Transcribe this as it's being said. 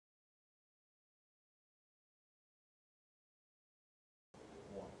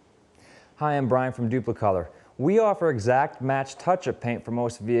Hi, I'm Brian from Dupli-Color. We offer exact match touch-up paint for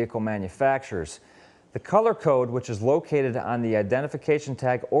most vehicle manufacturers. The color code, which is located on the identification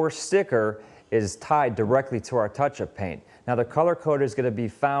tag or sticker, is tied directly to our touch-up paint. Now, the color code is going to be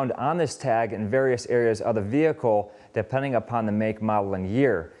found on this tag in various areas of the vehicle depending upon the make, model, and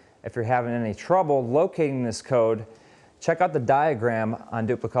year. If you're having any trouble locating this code, check out the diagram on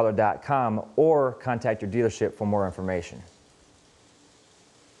Dupli-Color.com or contact your dealership for more information.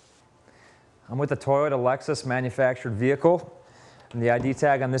 I'm with a Toyota Lexus manufactured vehicle, and the ID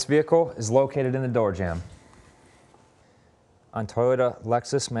tag on this vehicle is located in the door jamb. On Toyota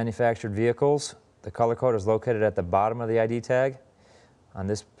Lexus manufactured vehicles, the color code is located at the bottom of the ID tag. On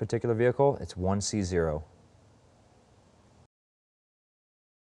this particular vehicle, it's 1C0.